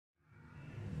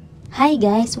Hi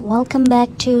guys, welcome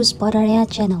back to Spotaria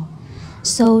channel.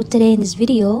 So today in this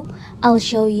video, I'll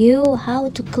show you how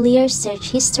to clear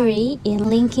search history in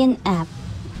LinkedIn app.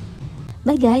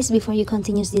 But guys, before you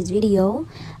continue this video,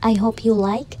 I hope you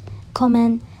like,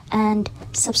 comment, and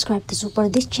subscribe to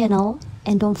support this channel,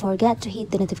 and don't forget to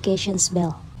hit the notifications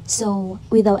bell. So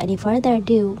without any further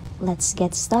ado, let's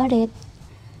get started.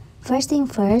 First thing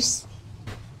first,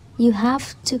 you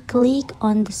have to click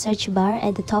on the search bar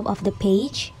at the top of the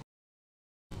page,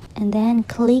 and then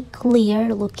click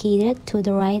clear located to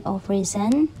the right of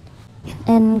recent,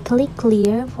 and click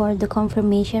clear for the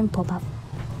confirmation pop-up.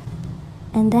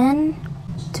 And then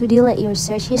to delete your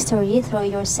search history through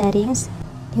your settings,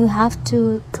 you have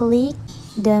to click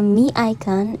the me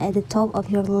icon at the top of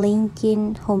your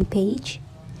LinkedIn homepage,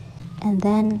 and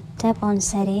then tap on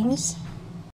settings,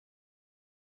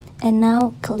 and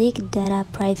now click data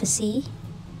privacy.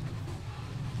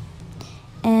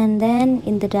 And then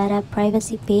in the data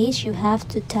privacy page, you have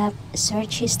to tap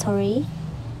search history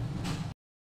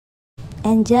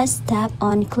and just tap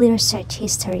on clear search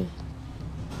history.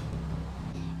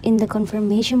 In the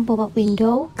confirmation pop-up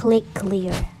window, click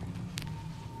clear.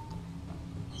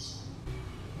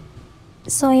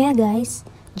 So yeah guys,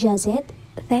 just it.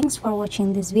 Thanks for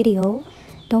watching this video.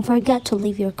 Don't forget to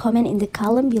leave your comment in the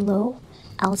column below.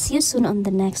 I'll see you soon on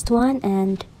the next one,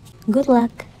 and good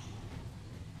luck.